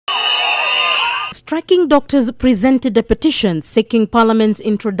Striking doctors presented a petition seeking Parliament's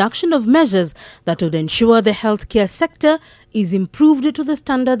introduction of measures that would ensure the healthcare sector is improved to the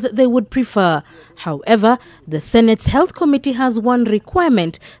standards they would prefer. However, the Senate's Health Committee has one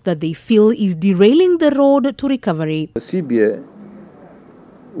requirement that they feel is derailing the road to recovery. The CBA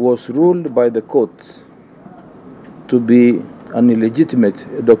was ruled by the courts to be an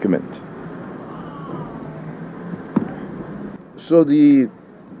illegitimate document. So the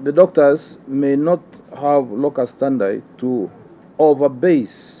doctors may not have local standard to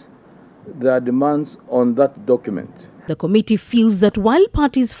overbase their demands on that document. The committee feels that while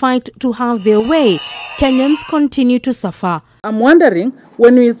parties fight to have their way, Kenyans continue to suffer. I'm wondering,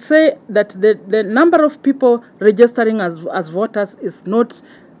 when we say that the number of people registering as voters is not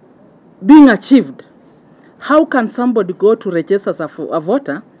being achieved, how can somebody go to register as a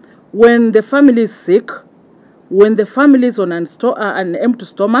voter when the family is sick, when the family is on an empty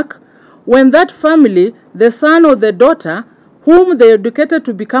stomach, when that family, the son or the daughter, whom they educated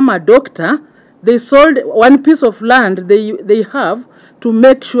to become a doctor, they sold one piece of land they have to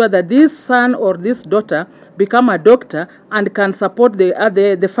make sure that this son or this daughter become a doctor and can support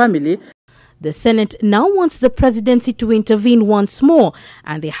the family. The Senate now wants the presidency to intervene once more,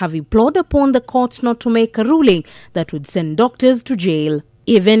 and they have implored upon the courts not to make a ruling that would send doctors to jail.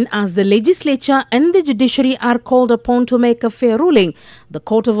 Even as the legislature and the judiciary are called upon to make a fair ruling, the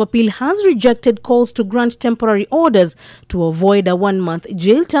Court of Appeal has rejected calls to grant temporary orders to avoid a 1-month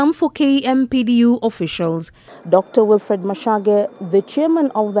jail term for KMPDU officials. Dr Wilfred Machage, the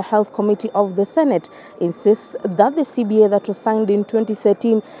chairman of the Health Committee of the Senate, insists that the CBA that was signed in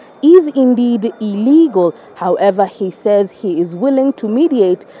 2013 is indeed illegal. However, he says he is willing to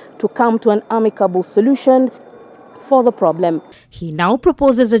mediate to come to an amicable solution for the problem. He now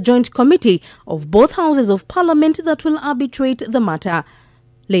proposes a joint committee of both houses of parliament that will arbitrate the matter.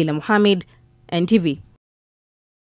 Leila Mohammed, NTV.